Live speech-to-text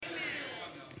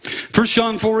1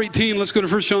 John 4:18, let's go to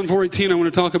 1 John 4:18. I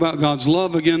want to talk about God's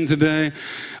love again today.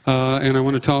 And I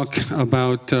want to talk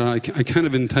about, I kind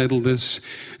of entitled this,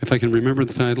 if I can remember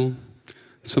the title,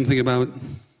 something about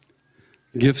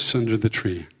gifts under the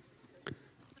tree.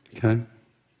 Okay?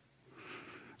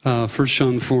 1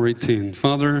 John 4:18.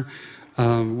 Father,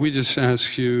 we just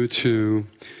ask you to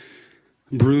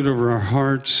brood over our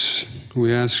hearts.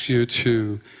 We ask you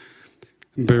to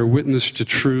bear witness to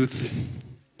truth.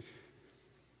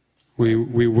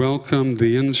 We welcome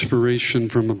the inspiration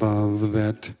from above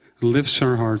that lifts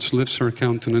our hearts, lifts our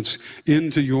countenance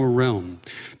into your realm,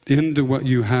 into what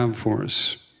you have for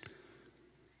us.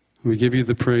 We give you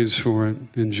the praise for it.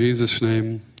 In Jesus'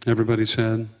 name, everybody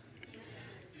said.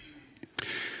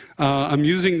 I'm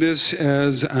using this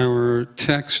as our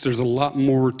text. There's a lot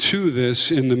more to this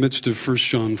in the midst of 1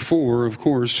 John 4, of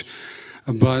course,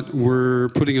 but we're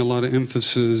putting a lot of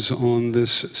emphasis on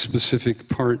this specific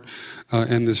part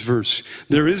and this verse.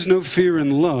 There is no fear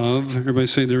in love. Everybody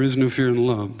say, there is no fear in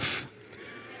love.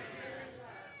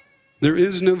 There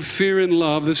is no fear in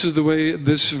love. This is the way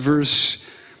this verse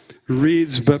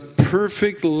reads, but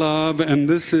perfect love, and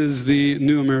this is the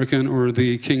New American or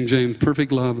the King James,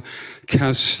 perfect love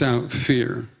casts out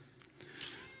fear.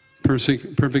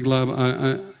 Perfect love,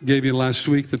 I gave you last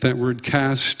week that word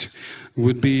cast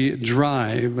would be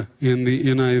drive in the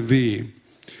NIV.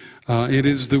 It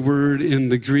is the word in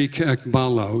the Greek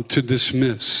ekbalo, to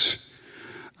dismiss.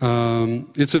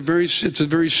 It's a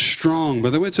very strong, by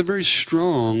the way, it's a very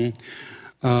strong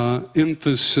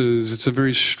emphasis. It's a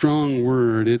very strong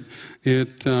word.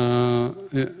 It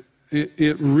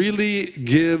really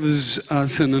gives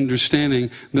us an understanding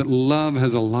that love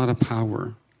has a lot of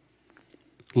power.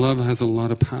 Love has a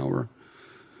lot of power.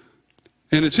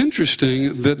 And it's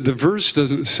interesting that the verse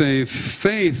doesn't say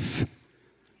faith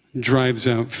drives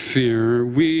out fear.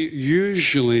 We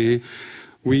usually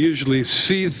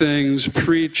see things,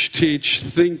 preach, teach,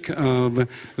 think of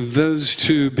those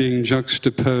two being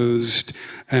juxtaposed,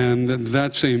 and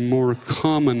that's a more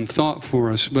common thought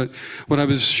for us. But what I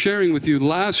was sharing with you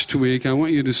last week, I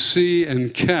want you to see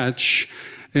and catch,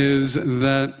 is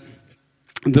that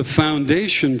the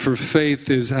foundation for faith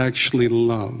is actually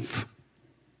love.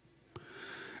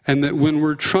 And that when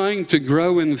we're trying to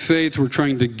grow in faith, we're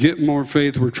trying to get more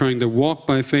faith, we're trying to walk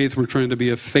by faith, we're trying to be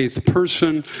a faith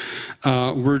person,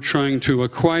 we're trying to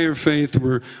acquire faith,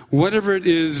 whatever it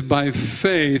is by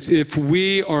faith, if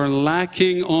we are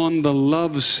lacking on the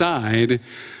love side,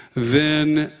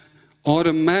 then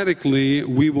automatically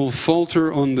we will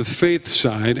falter on the faith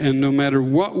side, and no matter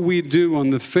what we do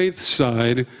on the faith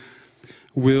side,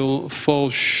 we'll fall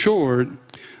short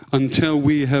until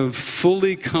we have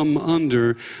fully come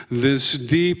under this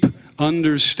deep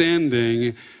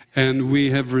understanding and we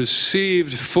have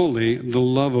received fully the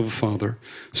love of Father.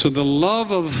 So the love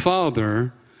of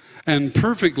Father and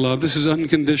perfect love, this is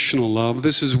unconditional love.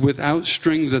 This is without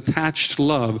strings attached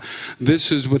love.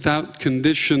 This is without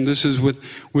condition. This is with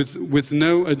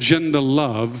no agenda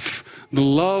love. The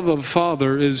love of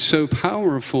Father is so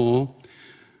powerful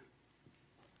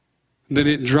that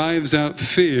it drives out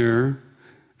fear.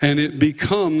 And it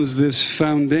becomes this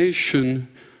foundation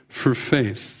for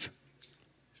faith.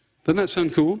 Doesn't that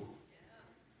sound cool?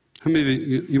 How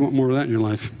many of you want more of that in your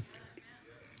life?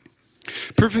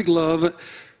 Perfect love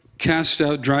casts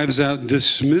out, drives out,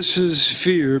 dismisses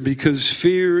fear because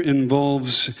fear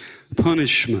involves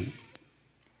punishment.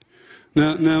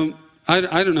 Now, I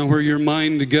don't know where your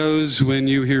mind goes when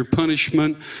you hear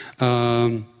punishment.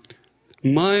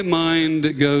 My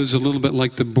mind goes a little bit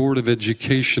like the Board of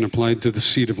Education applied to the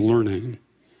seat of learning.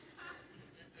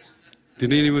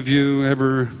 Did any of you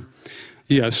ever?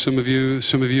 Yes, some of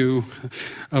you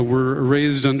were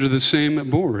raised under the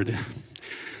same board.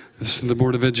 This is the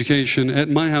Board of Education. At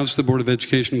my house, the Board of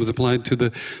Education was applied to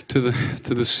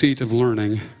the seat of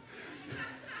learning.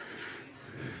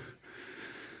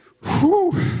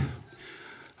 Whew.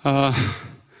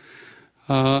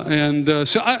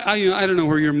 So I don't know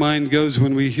where your mind goes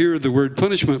when we hear the word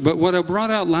punishment, but what I brought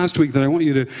out last week that I want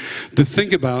you to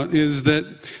think about is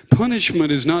that punishment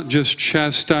is not just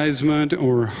chastisement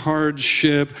or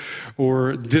hardship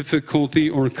or difficulty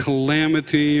or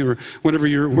calamity or wherever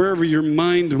your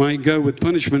mind might go with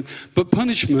punishment, but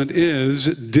punishment is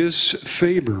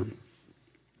disfavor.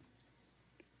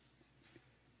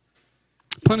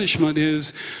 Punishment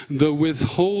is the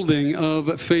withholding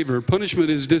of favor.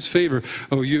 Punishment is disfavor.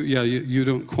 Oh, you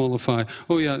don't qualify.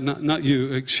 Oh, yeah, not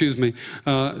you. Excuse me.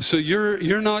 So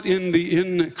you're not in the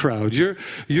in crowd.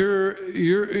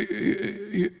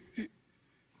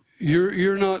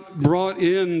 You're not brought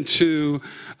into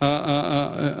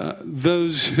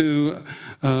those who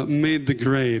made the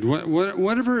grade.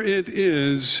 Whatever it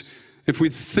is, if we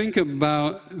think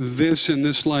about this in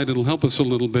this light, it'll help us a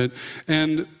little bit.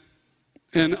 And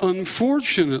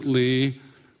unfortunately,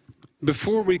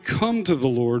 before we come to the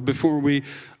Lord, before we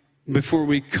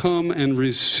come and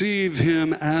receive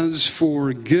Him as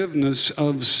forgiveness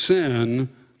of sin,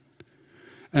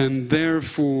 and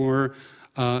therefore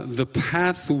the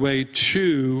pathway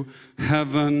to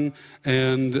heaven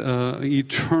and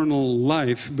eternal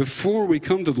life, before we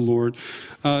come to the Lord,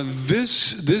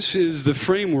 this is the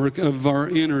framework of our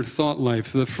inner thought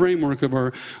life. The framework of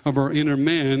our inner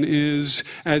man is,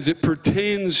 as it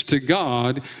pertains to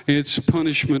God, it's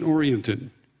punishment oriented.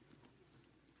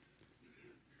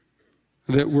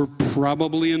 That we're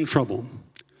probably in trouble.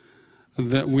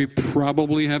 That we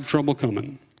probably have trouble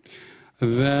coming.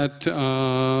 That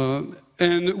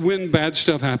and when bad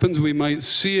stuff happens, we might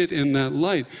see it in that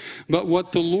light. But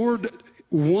what the Lord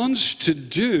wants to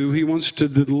do, He wants to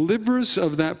deliver us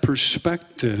of that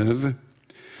perspective.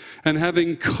 And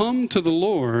having come to the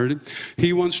Lord,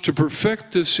 He wants to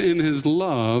perfect us in His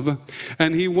love.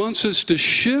 And He wants us to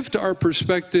shift our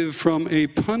perspective from a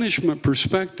punishment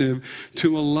perspective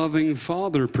to a loving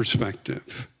Father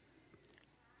perspective.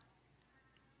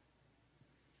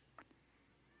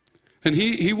 And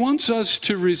He wants us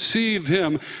to receive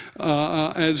Him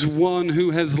as one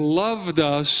who has loved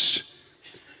us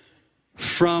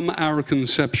from our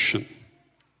conception.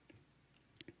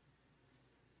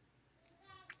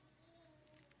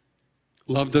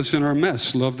 Loved us in our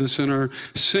mess, loved us in our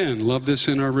sin, loved us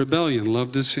in our rebellion,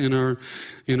 loved us in our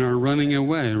running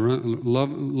away.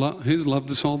 He's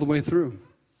loved us all the way through.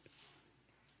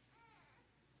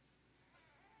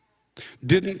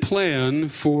 Didn't plan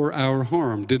for our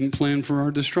harm, didn't plan for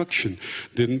our destruction,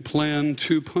 didn't plan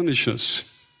to punish us.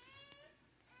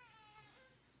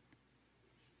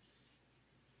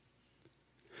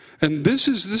 And this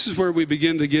is where we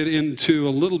begin to get into a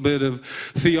little bit of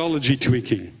theology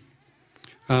tweaking,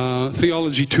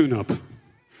 theology tune-up.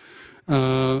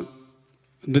 The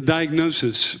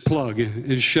diagnosis plug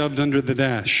is shoved under the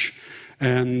dash,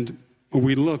 and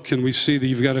we look and we see that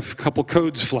you've got a couple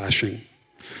codes flashing.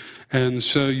 And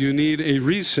so you need a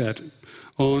reset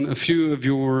on a few of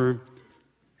your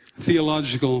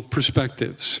theological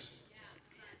perspectives.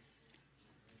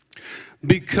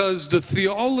 Because the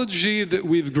theology that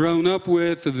we've grown up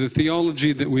with, the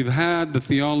theology that we've had, the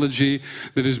theology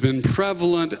that has been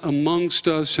prevalent amongst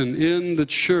us and in the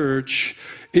church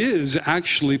is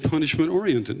actually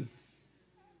punishment-oriented.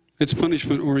 It's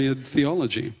punishment-oriented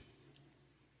theology.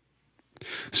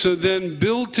 So then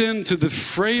built into the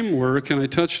framework, and I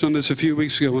touched on this a few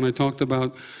weeks ago when I talked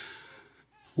about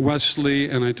Wesley,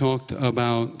 and I talked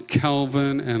about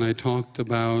Calvin, and I talked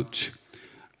about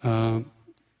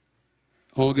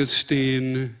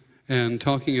Augustine, and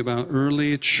talking about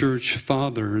early church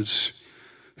fathers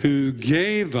who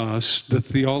gave us the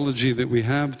theology that we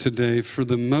have today, for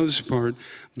the most part,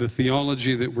 the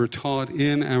theology that we're taught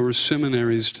in our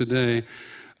seminaries today.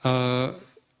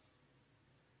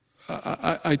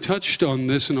 I touched on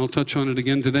this, and I'll touch on it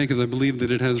again today because I believe that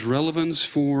it has relevance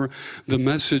for the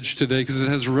message today, because it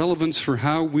has relevance for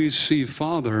how we see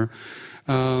Father.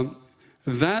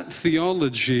 That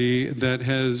theology that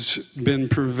has been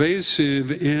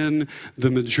pervasive in the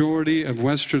majority of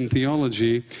Western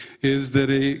theology is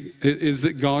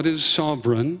that God is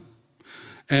sovereign.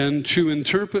 And to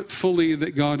interpret fully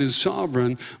that God is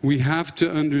sovereign, we have to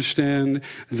understand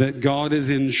that God is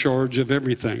in charge of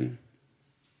everything.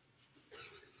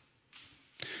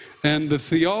 And the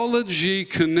theology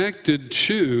connected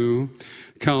to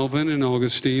Calvin and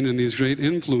Augustine and these great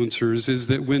influencers is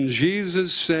that when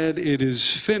Jesus said it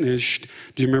is finished,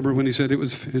 do you remember when He said it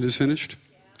is finished?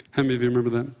 How many of you remember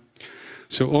that?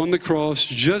 So on the cross,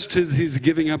 just as He's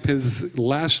giving up His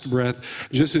last breath,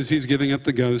 just as He's giving up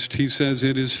the ghost, He says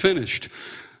it is finished.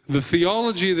 The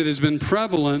theology that has been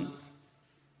prevalent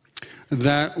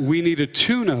that we need a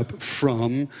tune-up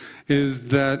from is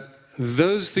that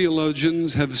those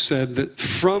theologians have said that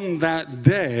from that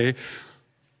day,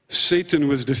 Satan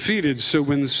was defeated. So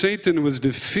when Satan was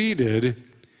defeated,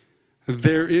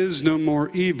 there is no more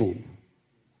evil.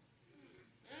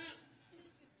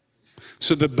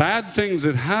 So the bad things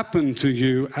that happen to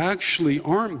you actually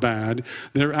aren't bad.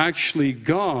 They're actually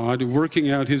God working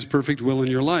out His perfect will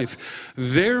in your life.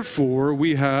 Therefore,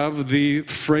 we have the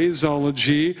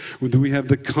phraseology, we have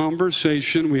the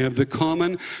conversation, we have the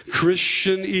common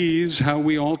Christianese. How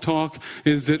we all talk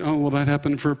is that, oh, well, that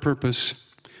happened for a purpose.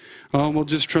 Oh, well,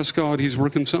 just trust God. He's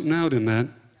working something out in that.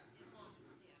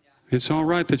 It's all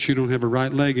right that you don't have a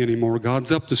right leg anymore.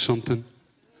 God's up to something.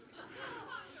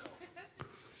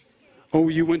 Oh,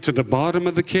 you went to the bottom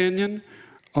of the canyon?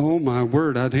 Oh, my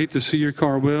word, I'd hate to see your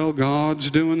car. Well, God's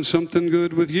doing something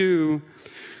good with you.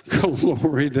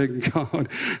 Glory to God.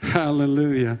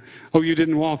 Hallelujah. Oh, you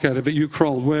didn't walk out of it. You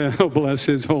crawled. Well, bless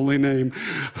his holy name.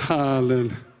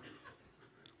 Hallelujah.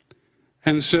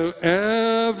 And so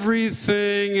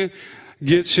everything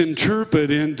gets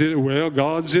interpreted into, well,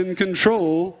 God's in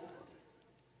control.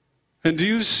 And do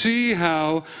you see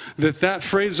how that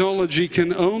phraseology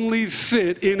can only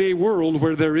fit in a world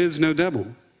where there is no devil?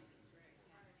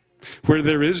 Where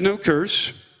there is no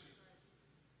curse?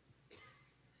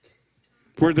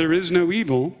 Where there is no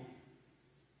evil?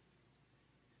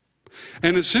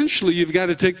 And essentially, you've got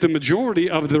to take the majority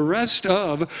of the rest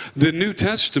of the New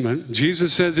Testament.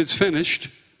 Jesus says it's finished.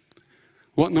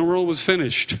 What in the world was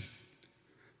finished?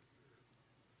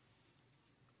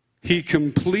 He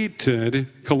completed,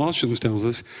 Colossians tells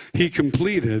us, he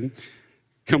completely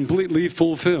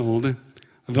fulfilled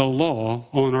the law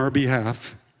on our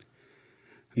behalf,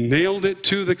 nailed it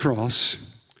to the cross,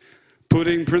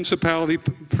 putting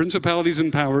principalities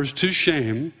and powers to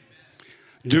shame,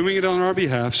 doing it on our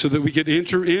behalf so that we could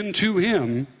enter into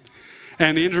him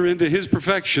and enter into his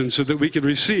perfection so that we could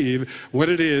receive what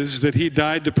it is that he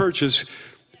died to purchase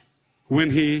when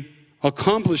he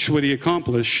accomplished what he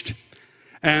accomplished,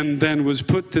 and then was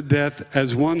put to death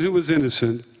as one who was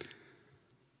innocent,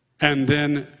 and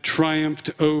then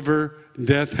triumphed over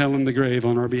death, hell, and the grave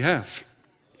on our behalf.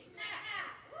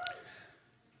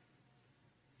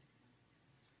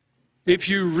 If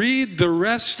you read the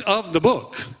rest of the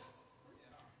book,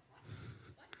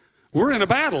 we're in a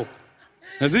battle.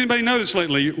 Has anybody noticed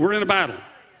lately? We're in a battle.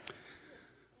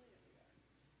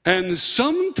 And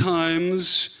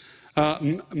sometimes,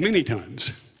 many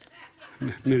times,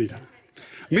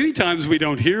 many times we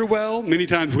don't hear well. Many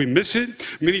times we miss it.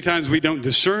 Many times we don't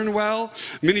discern well.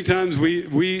 Many times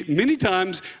many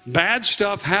times bad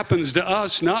stuff happens to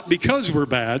us, not because we're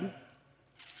bad,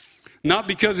 not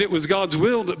because it was God's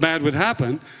will that bad would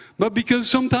happen, but because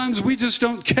sometimes we just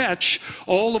don't catch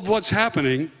all of what's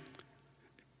happening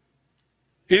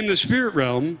in the spirit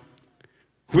realm,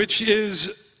 which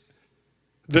is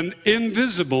the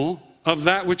invisible of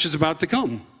that which is about to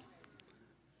come.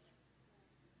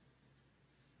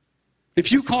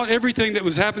 If you caught everything that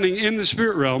was happening in the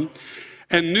spirit realm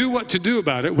and knew what to do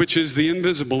about it, which is the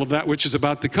invisible of that which is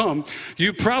about to come,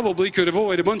 you probably could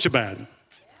avoid a bunch of bad.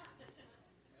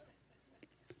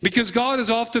 Because God is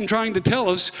often trying to tell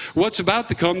us what's about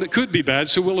to come that could be bad,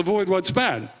 so we'll avoid what's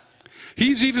bad.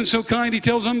 He's even so kind, he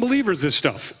tells unbelievers this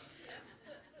stuff.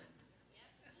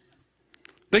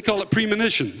 They call it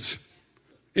premonitions,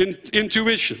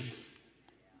 intuition.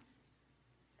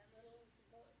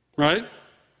 Right?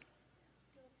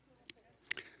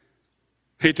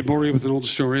 Hate to bore you with an old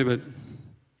story, but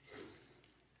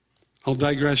I'll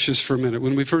digress just for a minute.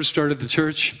 When we first started the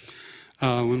church,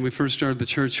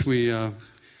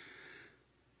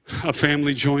 a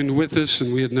family joined with us,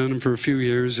 and we had known them for a few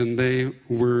years, and they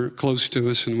were close to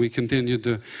us, and we continued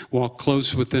to walk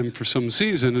close with them for some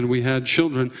season, and we had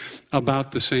children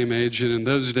about the same age, and in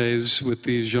those days, with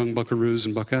these young buckaroos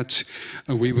and buckettes,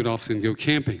 we would often go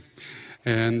camping.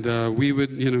 And we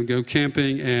would, go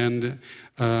camping, and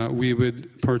we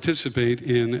would participate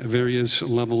in various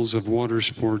levels of water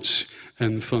sports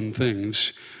and fun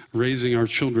things, raising our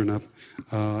children up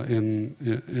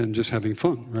and just having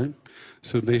fun, right?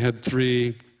 So they had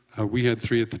 3, we had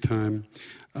 3 at the time.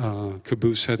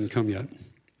 Caboose hadn't come yet.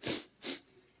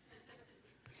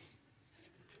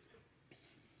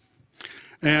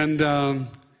 And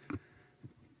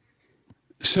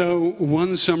so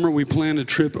one summer we planned a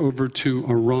trip over to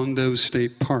Orondo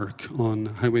State Park on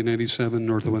Highway 97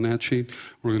 north of Wenatchee.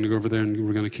 We're going to go over there and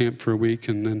we're going to camp for a week.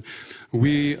 And then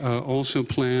we also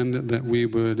planned that we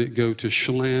would go to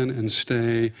Chelan and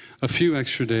stay a few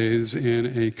extra days in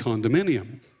a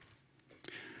condominium.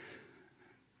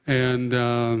 And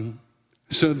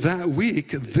so that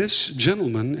week, this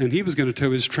gentleman, and he was going to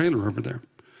tow his trailer over there.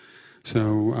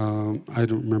 So I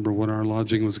don't remember what our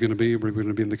lodging was going to be. We were going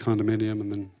to be in the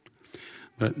condominium,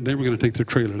 but they were going to take their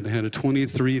trailer. They had a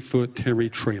 23-foot Terry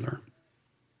trailer.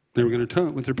 They were going to tow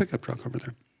it with their pickup truck over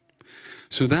there.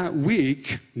 So that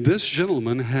week, this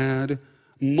gentleman had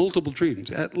multiple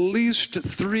dreams, at least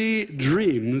 3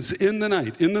 dreams in the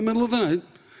night, in the middle of the night,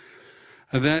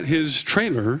 that his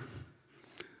trailer,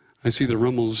 I see the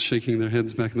Rummels shaking their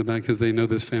heads back in the back because they know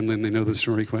this family and they know this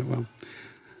story quite well.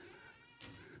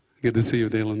 Good to see you,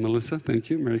 Dale and Melissa.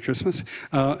 Thank you. Merry Christmas.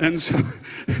 And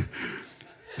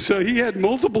so he had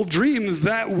multiple dreams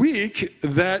that week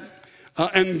that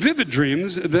and vivid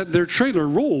dreams that their trailer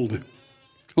rolled.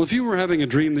 Well, if you were having a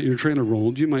dream that your trailer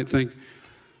rolled, you might think,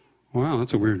 wow,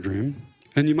 that's a weird dream.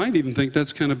 And you might even think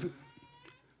that's kind of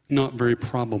not very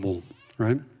probable,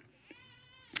 right?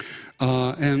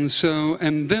 But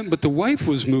the wife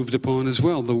was moved upon as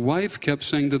well. The wife kept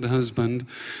saying to the husband,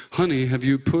 honey, have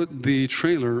you put the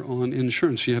trailer on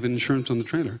insurance? You have insurance on the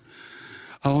trailer.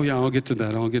 Oh, yeah, I'll get to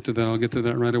that. I'll get to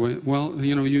that right away. Well,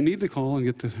 you need to call and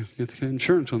get the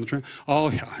insurance on the trailer.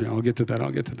 Oh, yeah, I'll get to that.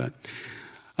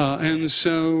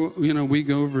 We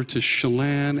go over to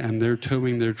Chelan, and they're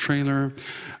towing their trailer.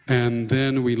 And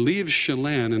then we leave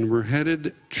Chelan, and we're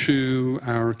headed to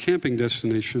our camping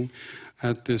destination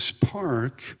at this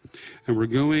park. And we're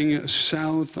going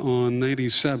south on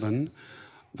 97.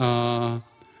 And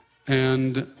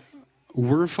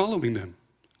we're following them.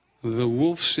 The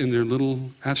Wolfes in their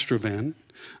little Astrovan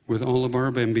with all of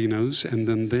our Bambinos. And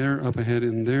then they're up ahead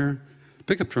in their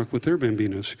pickup truck with their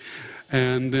Bambinos.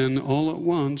 And then all at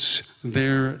once,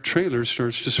 their trailer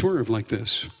starts to swerve like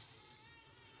this.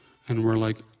 And we're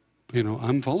like,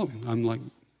 I'm following. I'm like,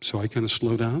 so I kind of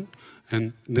slow down.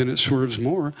 And then it swerves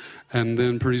more. And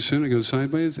then pretty soon it goes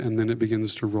sideways. And then it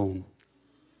begins to roll.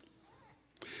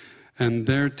 And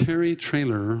their Terry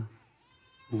trailer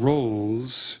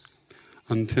rolls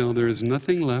until there is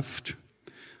nothing left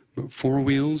but 4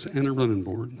 wheels and a running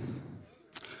board.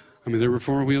 I mean, there were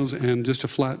 4 wheels and just a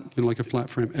flat, like a flat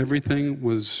frame.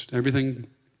 Everything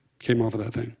came off of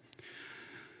that thing.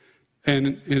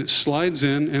 And it slides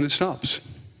in and it stops.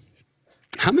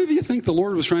 How many of you think the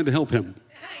Lord was trying to help him?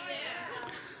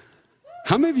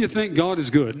 How many of you think God is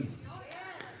good?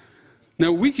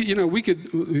 Now, we could,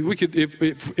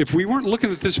 if we weren't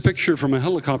looking at this picture from a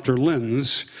helicopter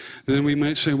lens, then we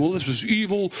might say, well, this is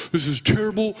evil, this is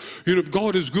terrible. If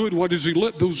God is good, why does he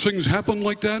let those things happen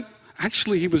like that?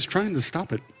 Actually, he was trying to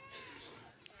stop it.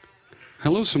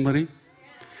 Hello, somebody.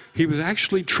 He was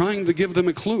actually trying to give them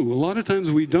a clue. A lot of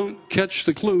times we don't catch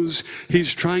the clues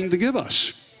he's trying to give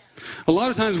us. A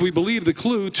lot of times we believe the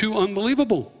clue too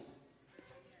unbelievable.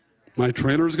 My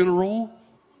trailer's going to roll?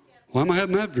 Why am I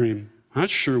having that dream?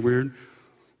 That's sure weird.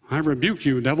 I rebuke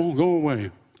you, devil. Go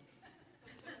away.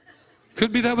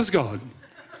 Could be that was God.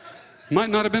 Might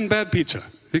not have been bad pizza.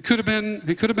 It could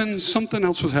have been something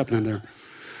else was happening there.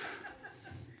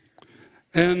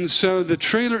 And so the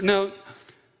trailer, now,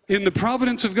 in the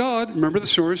providence of God, remember the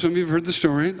story, some of you have heard the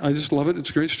story. I just love it. It's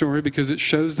a great story because it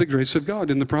shows the grace of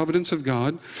God. In the providence of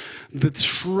God, the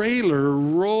trailer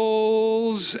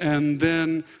rolls and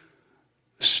then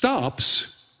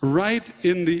stops right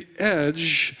in the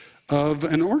edge of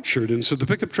an orchard. And so the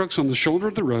pickup truck's on the shoulder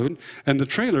of the road, and the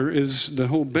trailer is the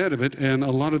whole bed of it, and a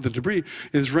lot of the debris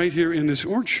is right here in this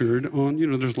orchard on,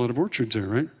 there's a lot of orchards there,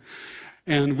 right?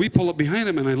 And we pull up behind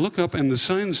him, and I look up, and the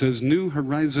sign says, New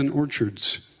Horizon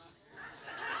Orchards.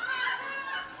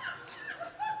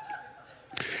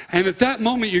 And at that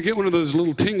moment, you get one of those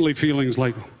little tingly feelings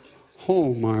like,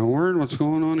 oh, my word, what's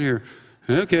going on here?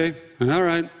 Okay, all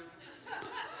right.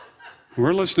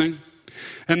 We're listening.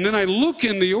 And then I look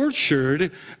in the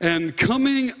orchard, and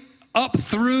coming up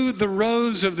through the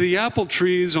rows of the apple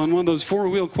trees on one of those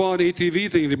 4-wheel quad ATV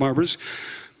thingy-barbers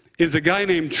is a guy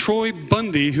named Troy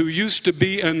Bundy, who used to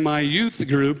be in my youth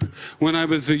group when I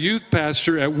was a youth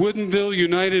pastor at Woodinville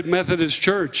United Methodist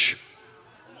Church.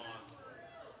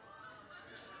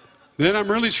 Then I'm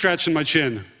really scratching my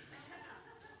chin.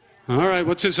 All right,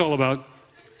 what's this all about?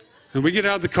 And we get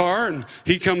out of the car, and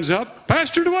he comes up,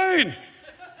 Pastor Dwain!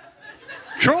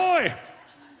 Troy!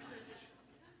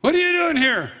 What are you doing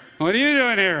here? What are you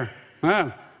doing here?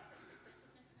 Wow.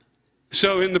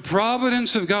 So in the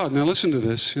providence of God, now listen to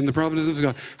this, in the providence of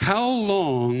God, how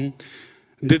long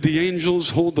did the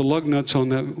angels hold the lug nuts on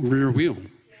that rear wheel?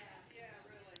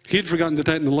 He had forgotten to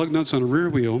tighten the lug nuts on a rear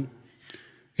wheel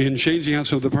in changing out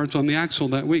some of the parts on the axle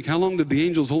that week. How long did the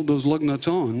angels hold those lug nuts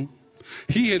on?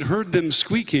 He had heard them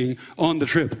squeaking on the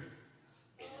trip,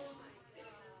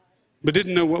 but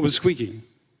didn't know what was squeaking.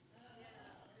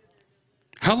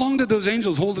 How long did those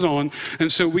angels hold it on?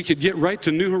 And so we could get right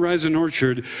to New Horizon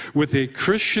Orchard with a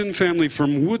Christian family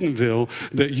from Woodinville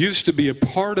that used to be a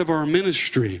part of our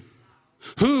ministry.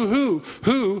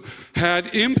 Who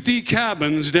had empty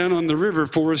cabins down on the river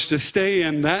for us to stay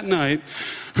in that night,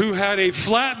 who had a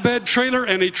flatbed trailer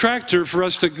and a tractor for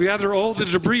us to gather all the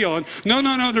debris on.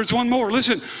 No, there's one more.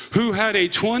 Listen, who had a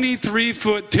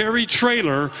 23-foot Terry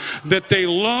trailer that they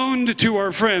loaned to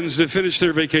our friends to finish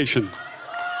their vacation.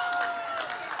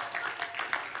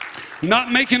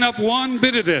 Not making up one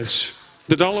bit of this.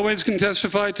 The Dalloways can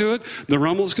testify to it. The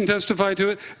Rummels can testify to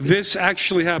it. This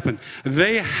actually happened.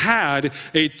 They had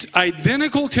an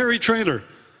identical Terry trailer.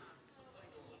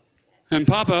 And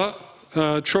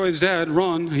Papa, Troy's dad,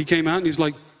 Ron, he came out and he's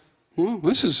like, well,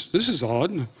 this is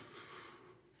odd.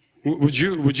 Would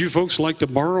you folks like to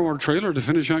borrow our trailer to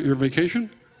finish out your vacation?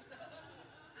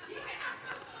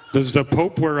 Does the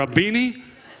Pope wear a beanie?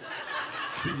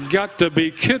 Got to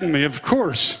be kidding me, of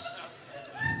course.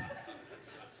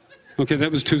 Okay,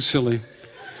 that was too silly.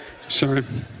 Sorry.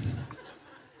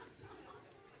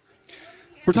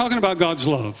 We're talking about God's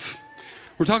love.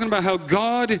 We're talking about how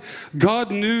God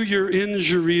knew your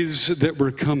injuries that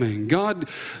were coming. God,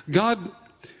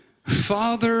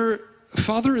 Father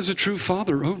is a true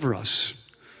father over us.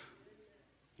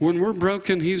 When we're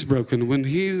broken, he's broken. When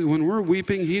we're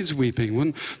weeping, he's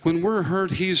weeping. When we're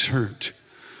hurt, he's hurt.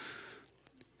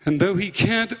 And though he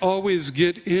can't always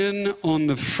get in on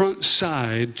the front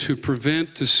side to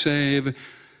prevent, to save,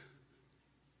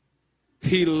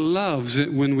 he loves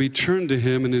it when we turn to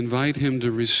him and invite him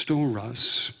to restore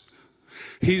us.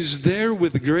 He's there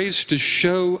with grace to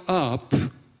show up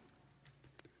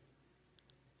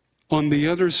on the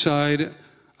other side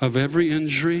of every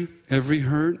injury, every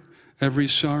hurt, every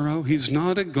sorrow. He's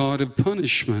not a God of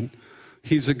punishment.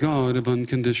 He's a God of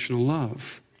unconditional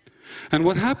love. And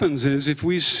what happens is, if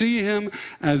we see him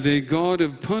as a God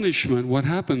of punishment, what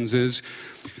happens is,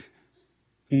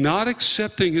 not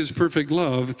accepting his perfect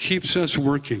love keeps us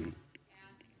working.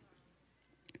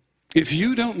 If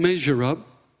you don't measure up,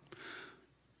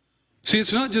 see,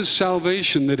 it's not just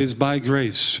salvation that is by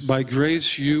grace. By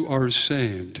grace you are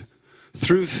saved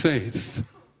through faith.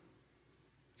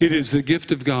 It is the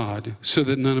gift of God so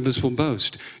that none of us will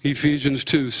boast. Ephesians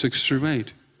 2, 6 through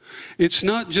 8. It's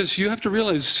not just, you have to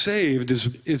realize saved is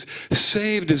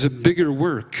a bigger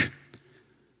work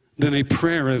than a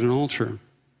prayer at an altar.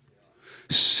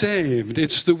 Saved,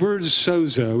 it's the word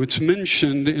sozo. It's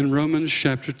mentioned in Romans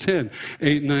chapter 10,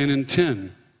 8, 9, and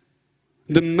 10.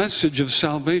 The message of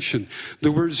salvation,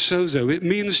 the word sozo, it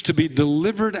means to be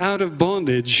delivered out of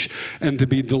bondage and to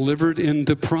be delivered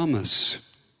into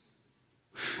promise.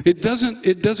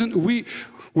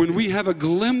 When we have a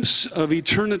glimpse of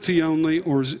eternity only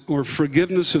or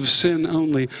forgiveness of sin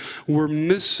only, we're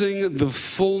missing the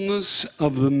fullness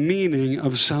of the meaning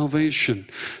of salvation.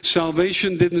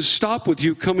 Salvation didn't stop with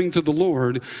you coming to the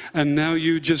Lord, and now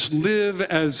you just live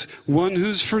as one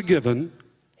who's forgiven,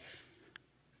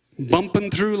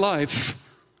 bumping through life,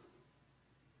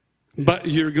 but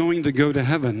you're going to go to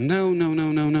heaven.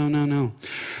 No.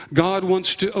 God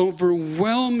wants to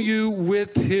overwhelm you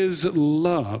with his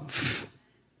love.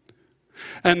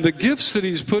 And the gifts that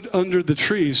he's put under the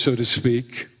tree, so to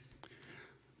speak,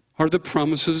 are the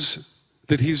promises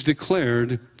that he's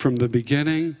declared from the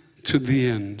beginning to the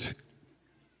end.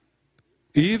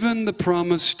 Even the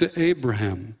promise to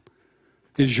Abraham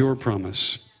is your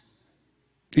promise.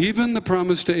 Even the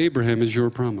promise to Abraham is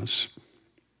your promise.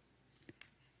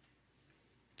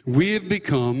 We've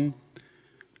become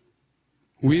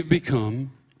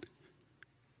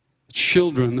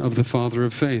children of the Father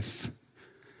of faith.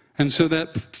 And so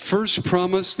that first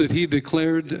promise that he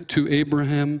declared to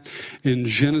Abraham in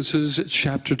Genesis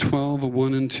chapter 12,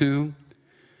 1 and 2,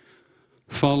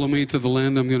 follow me to the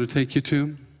land I'm going to take you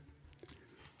to.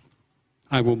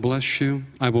 I will bless you.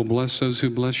 I will bless those who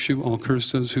bless you. I'll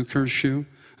curse those who curse you.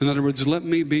 In other words, let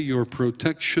me be your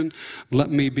protection.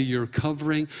 Let me be your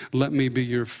covering. Let me be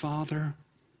your father.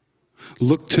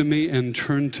 Look to me and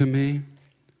turn to me.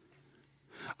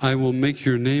 I will make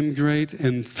your name great,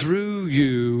 and through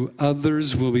you,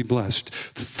 others will be blessed.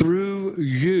 Through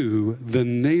you, the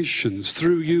nations,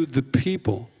 through you, the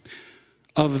people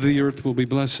of the earth will be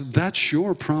blessed. That's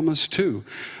your promise too.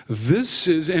 This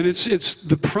is, and it's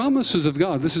the promises of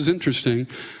God. This is interesting,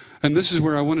 and this is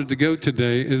where I wanted to go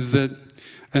today, is that,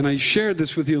 and I shared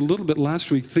this with you a little bit last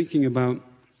week, thinking about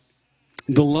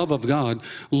the love of God.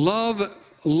 Love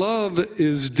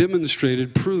is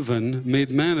demonstrated, proven,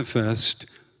 made manifest,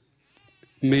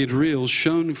 made real,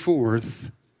 shown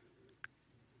forth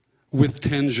with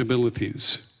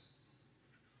tangibilities.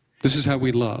 This is how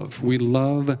we love. We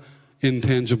love in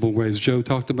tangible ways. Joe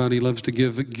talked about he loves to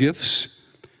give gifts.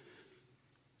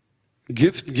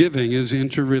 Gift giving is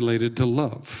interrelated to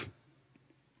love.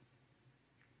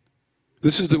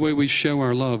 This is the way we show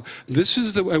our love. This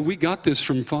is the way we got this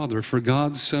from Father. For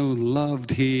God so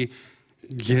loved, he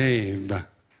gave.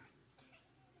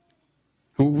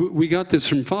 We got this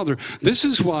from Father. This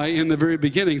is why in the very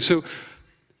beginning, so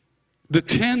the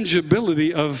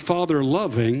tangibility of Father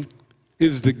loving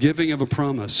is the giving of a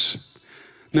promise.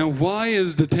 Now, why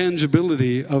is the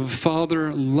tangibility of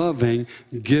Father loving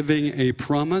giving a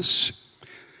promise?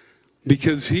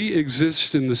 Because he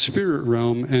exists in the spirit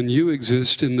realm and you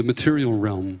exist in the material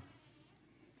realm.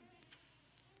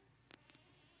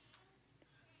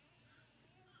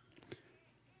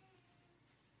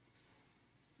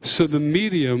 So the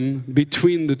medium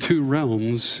between the two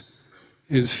realms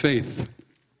is faith.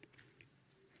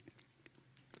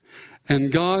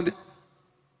 And God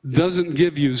doesn't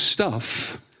give you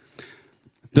stuff,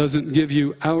 doesn't give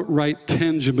you outright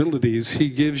tangibilities. He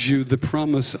gives you the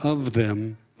promise of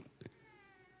them,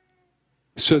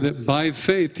 so that by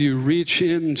faith you reach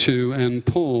into and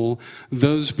pull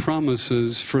those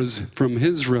promises from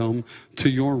His realm to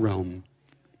your realm.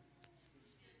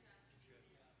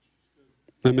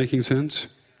 Am I making sense?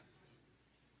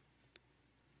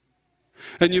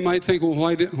 And you might think, well,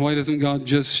 why doesn't God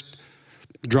just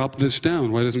drop this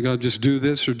down? Why doesn't God just do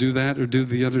this or do that or do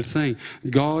the other thing?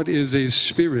 God is a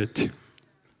spirit.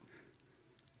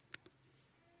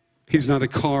 He's not a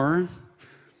car.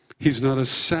 He's not a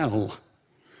cell.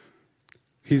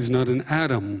 He's not an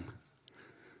atom.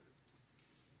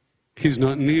 He's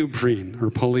not neoprene or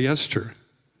polyester.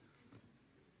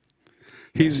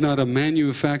 He's not a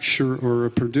manufacturer or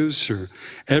a producer.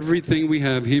 Everything we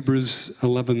have, Hebrews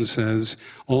 11 says,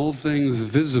 all things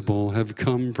visible have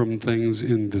come from things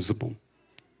invisible.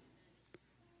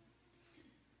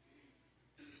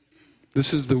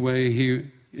 This is the way He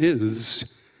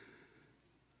is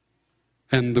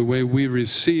and the way we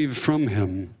receive from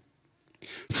Him.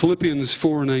 Philippians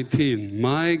 4:19,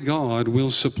 my God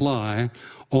will supply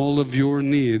all of your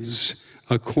needs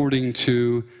according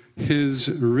to His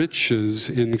riches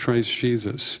in Christ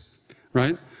Jesus.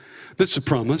 Right? That's a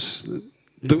promise.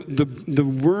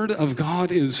 The Word of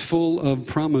God is full of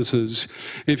promises.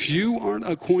 If you aren't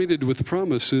acquainted with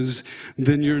promises,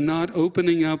 then you're not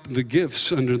opening up the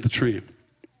gifts under the tree.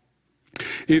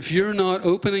 If you're not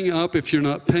opening up, if you're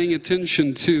not paying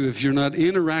attention to, if you're not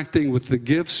interacting with the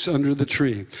gifts under the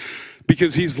tree,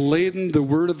 because He's laden the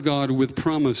Word of God with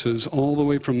promises all the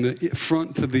way from the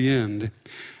front to the end.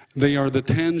 They are the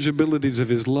tangibilities of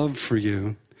His love for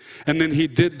you. And then He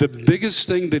did the biggest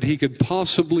thing that He could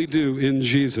possibly do in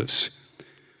Jesus.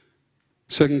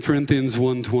 2 Corinthians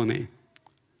 1:20.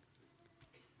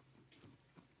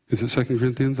 Is it 2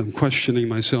 Corinthians? I'm questioning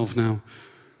myself now.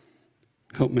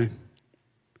 Help me.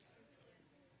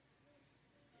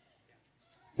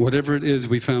 Whatever it is,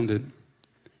 we found it.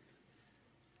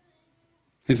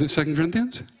 Is it 2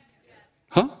 Corinthians?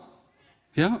 Huh?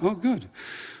 Yeah? Oh, good.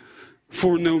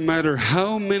 For no matter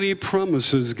how many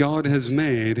promises God has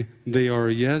made, they are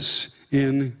yes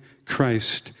in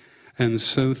Christ. And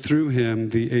so through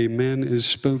Him, the Amen is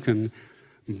spoken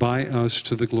by us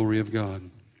to the glory of God.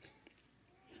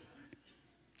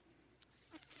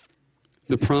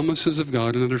 The promises of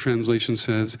God, another translation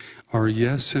says, are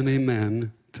yes and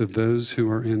amen to those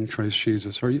who are in Christ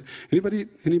Jesus. Are you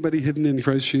anybody hidden in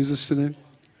Christ Jesus today?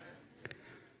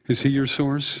 Is He your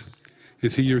source?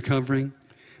 Is He your covering?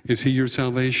 Is He your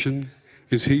salvation?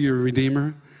 Is He your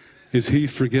redeemer? Is He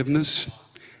forgiveness?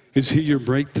 Is He your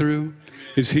breakthrough?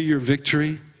 Is He your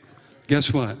victory?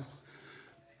 Guess what?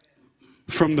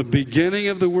 From the beginning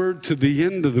of the Word to the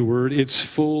end of the Word, it's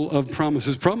full of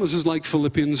promises. Promises like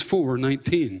Philippians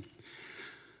 4:19.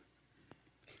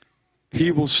 He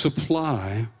will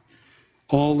supply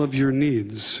all of your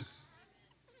needs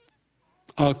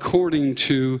according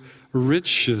to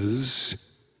riches,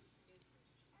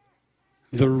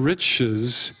 the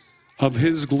riches of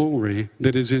His glory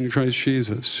that is in Christ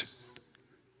Jesus.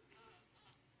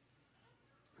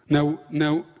 Now,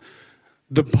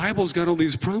 the Bible's got all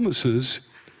these promises,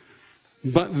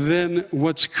 but then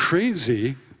what's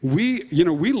crazy, we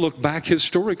look back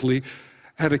historically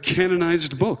at a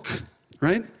canonized book,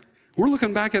 right? We're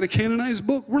looking back at a canonized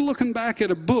book. We're looking back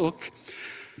at a book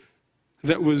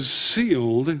that was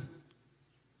sealed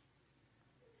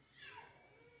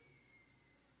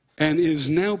and is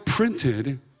now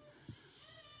printed,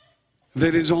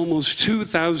 that is almost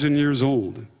 2,000 years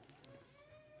old.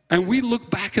 And we look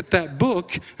back at that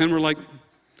book and we're like,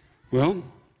 well,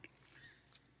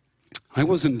 I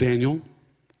wasn't Daniel.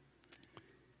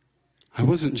 I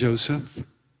wasn't Joseph.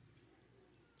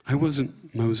 I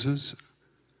wasn't Moses.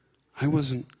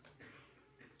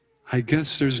 I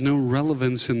guess there's no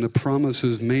relevance in the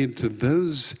promises made to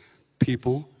those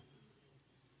people.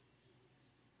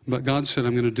 But God said,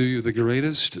 I'm going to do you the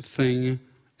greatest thing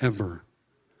ever.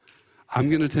 I'm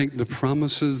going to take the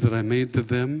promises that I made to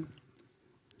them,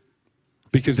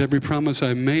 because every promise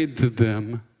I made to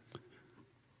them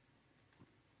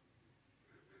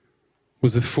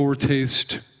was a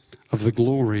foretaste of the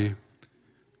glory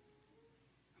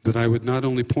that I would not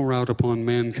only pour out upon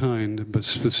mankind, but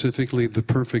specifically the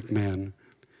perfect man.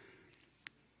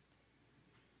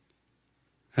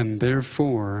 And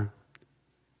therefore,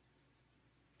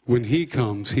 when He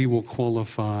comes, He will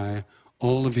qualify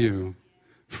all of you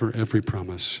for every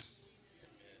promise.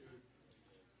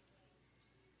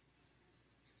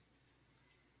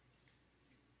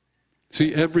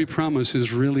 See, every promise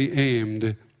is really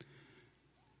aimed,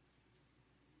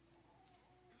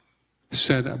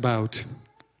 set about,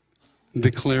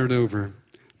 declared over,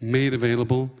 made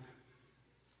available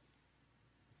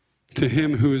to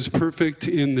him who is perfect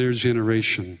in their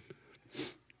generation.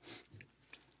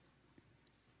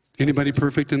 Anybody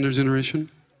perfect in their generation?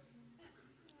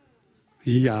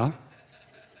 Yeah.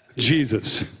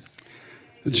 Jesus.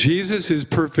 Jesus is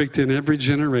perfect in every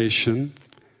generation.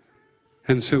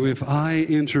 And so if I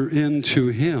enter into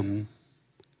him,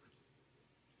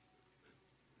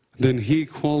 then he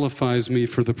qualifies me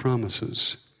for the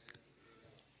promises.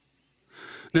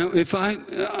 Now, if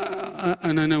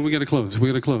and I know we got to close.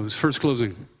 First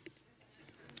closing.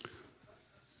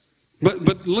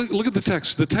 But look at the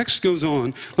text. The text goes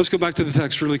on. Let's go back to the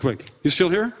text really quick. You still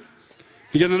here?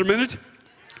 You got another minute?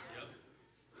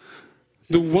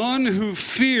 The one who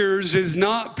fears is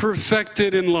not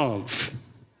perfected in love.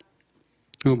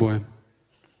 Oh boy.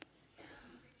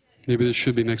 Maybe this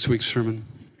should be next week's sermon.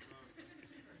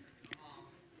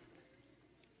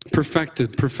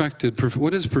 Perfected.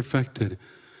 What is perfected?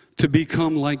 To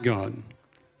become like God.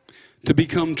 To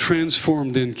become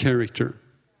transformed in character.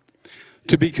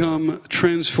 To become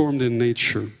transformed in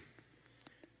nature.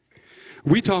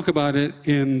 We talk about it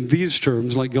in these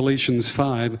terms, like Galatians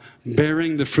 5,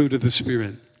 bearing the fruit of the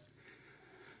Spirit.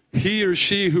 He or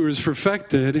she who is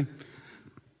perfected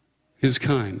is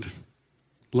kind,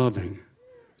 loving,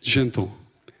 gentle,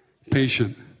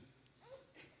 patient,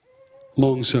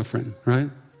 long-suffering,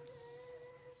 right?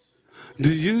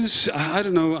 I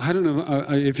don't know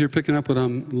if you're picking up what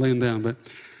I'm laying down,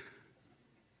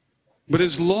 but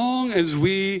as long as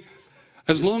we're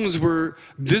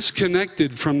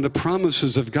disconnected from the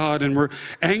promises of God and we're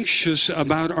anxious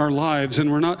about our lives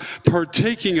and we're not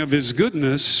partaking of his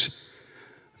goodness,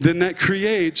 then that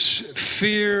creates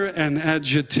fear and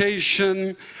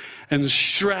agitation and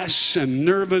stress and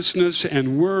nervousness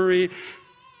and worry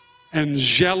and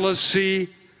jealousy.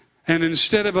 And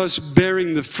instead of us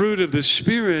bearing the fruit of the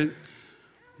Spirit,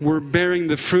 we're bearing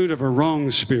the fruit of a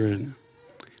wrong spirit.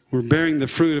 We're bearing the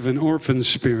fruit of an orphan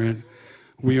spirit.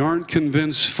 We aren't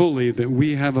convinced fully that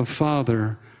we have a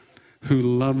Father who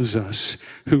loves us,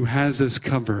 who has us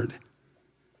covered,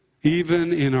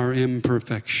 even in our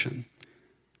imperfection.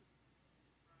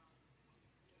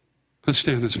 Let's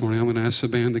stand this morning. I'm going to ask the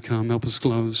band to come, help us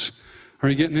close. Are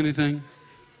you getting anything?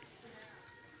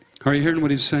 Are you hearing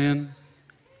what he's saying?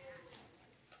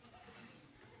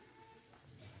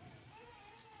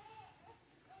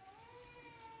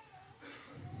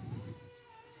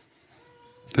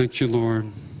 Thank you,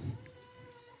 Lord.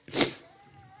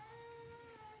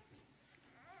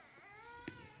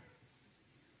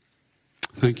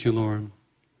 Thank you, Lord.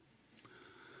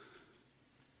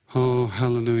 Oh,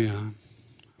 hallelujah.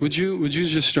 Would you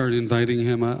just start inviting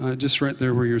him? Just right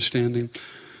there where you're standing.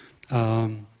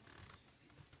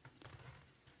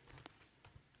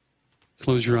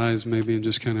 Close your eyes maybe and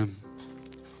just kind of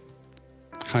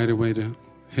hide away to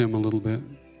him a little bit.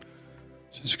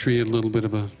 Just create a little bit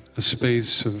of a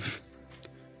space of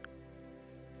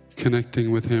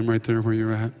connecting with him right there where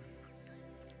you're at.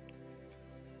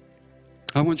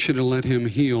 I want you to let him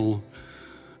heal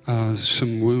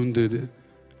some wounded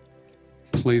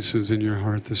places in your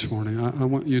heart this morning. I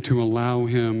want you to allow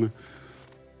him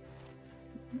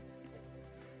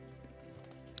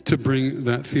to bring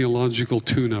that theological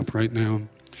tune-up right now.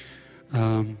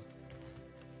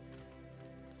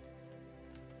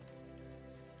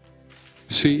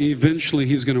 See, eventually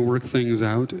he's going to work things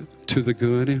out to the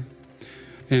good,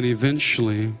 and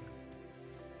eventually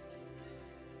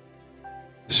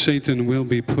Satan will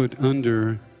be put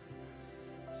under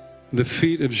the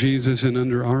feet of Jesus and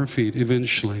under our feet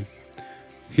eventually.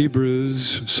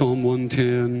 Hebrews, Psalm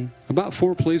 110, about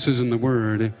 4 places in the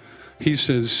Word, he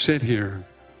says, sit here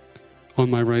on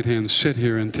my right hand, sit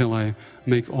here until I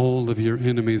make all of your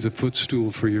enemies a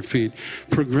footstool for your feet.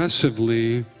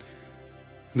 Progressively,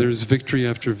 there's victory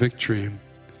after victory.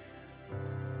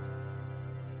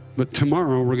 But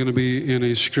tomorrow we're going to be in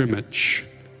a scrimmage.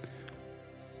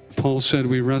 Paul said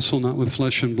we wrestle not with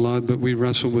flesh and blood, but we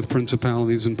wrestle with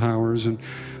principalities and powers. And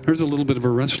there's a little bit of a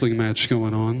wrestling match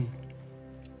going on.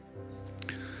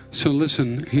 So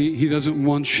listen, he doesn't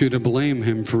want you to blame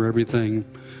him for everything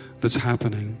that's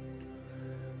happening.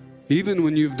 Even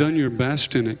when you've done your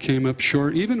best and it came up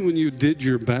short, even when you did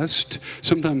your best,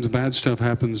 sometimes bad stuff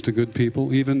happens to good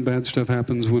people. Even bad stuff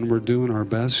happens when we're doing our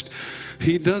best.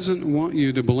 He doesn't want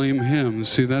you to blame him.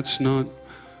 See, that's not...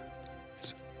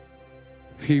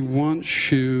 He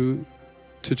wants you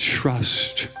to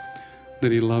trust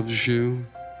that he loves you,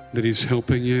 that he's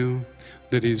helping you,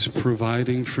 that he's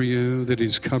providing for you, that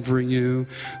he's covering you,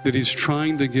 that he's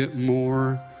trying to get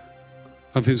more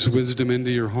of his wisdom into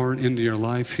your heart, into your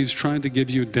life. He's trying to give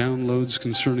you downloads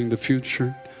concerning the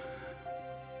future.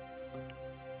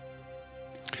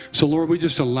 So Lord, we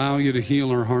just allow you to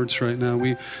heal our hearts right now.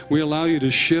 We allow you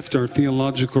to shift our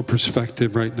theological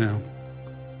perspective right now.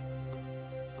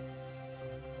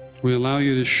 We allow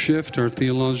you to shift our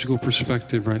theological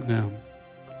perspective right now.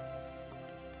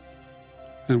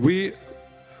 And we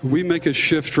make a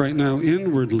shift right now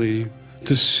inwardly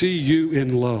to see you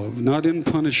in love, not in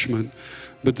punishment,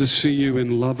 but to see you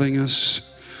in loving us,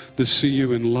 to see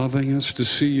you in loving us, to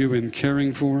see you in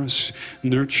caring for us,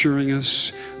 nurturing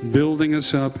us, building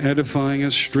us up, edifying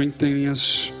us, strengthening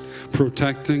us,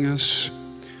 protecting us.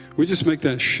 We just make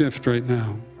that shift right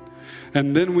now.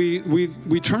 And then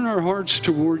we turn our hearts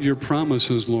toward your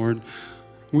promises, Lord.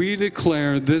 We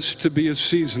declare this to be a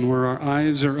season where our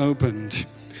eyes are opened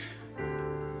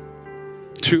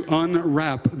to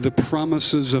unwrap the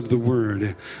promises of the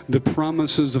Word, the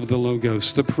promises of the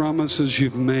Logos, the promises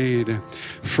you've made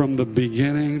from the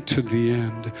beginning to the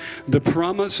end, the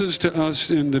promises to us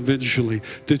individually,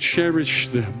 to cherish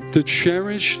them, to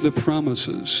cherish the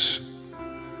promises,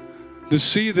 to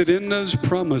see that in those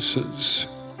promises,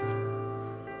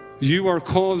 you are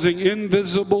causing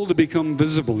invisible to become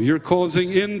visible. You're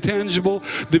causing intangible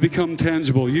to become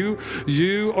tangible.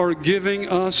 You are giving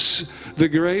us the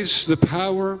grace, the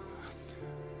power,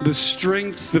 the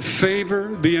strength, the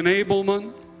favor, the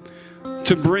enablement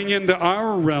to bring into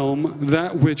our realm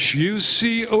that which you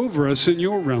see over us in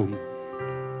your realm.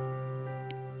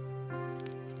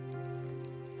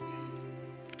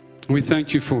 We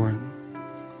thank you for it.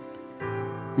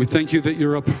 We thank you that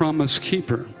you're a promise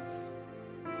keeper,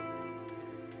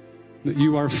 that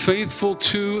you are faithful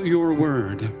to your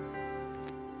word,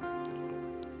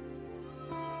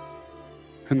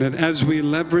 and that as we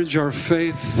leverage our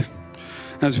faith,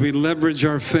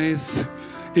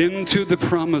 into the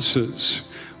promises,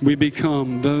 we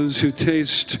become those who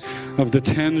taste of the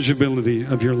tangibility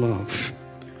of your love.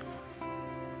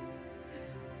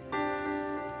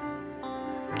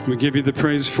 We give you the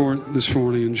praise for it this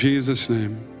morning in Jesus'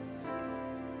 name.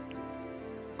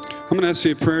 I'm going to ask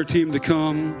the prayer team to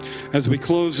come as we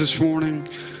close this morning.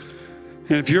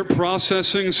 And if you're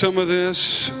processing some of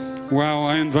this, wow,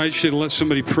 I invite you to let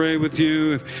somebody pray with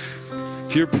you.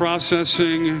 If you're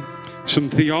processing some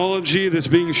theology that's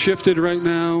being shifted right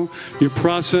now, you're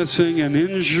processing an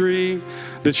injury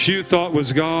that you thought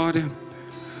was God,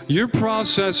 you're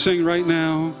processing right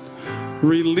now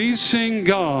releasing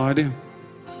God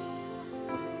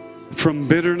from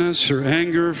bitterness or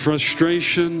anger,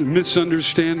 frustration,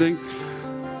 misunderstanding.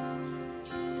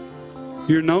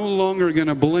 You're no longer going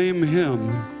to blame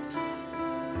him.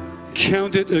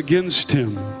 Count it against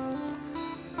him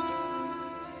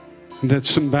that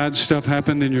some bad stuff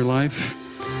happened in your life.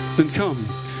 Then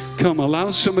come,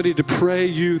 allow somebody to pray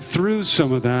you through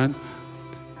some of that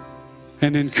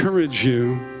and encourage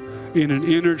you in an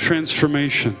inner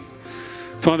transformation.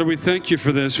 Father, we thank you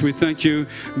for this. We thank you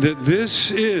that this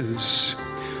is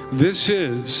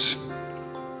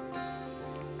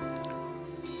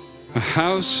a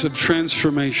house of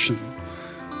transformation,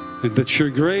 and that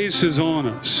your grace is on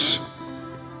us.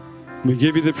 We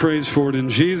give you the praise for it in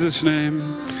Jesus'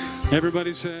 name.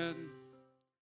 Everybody said...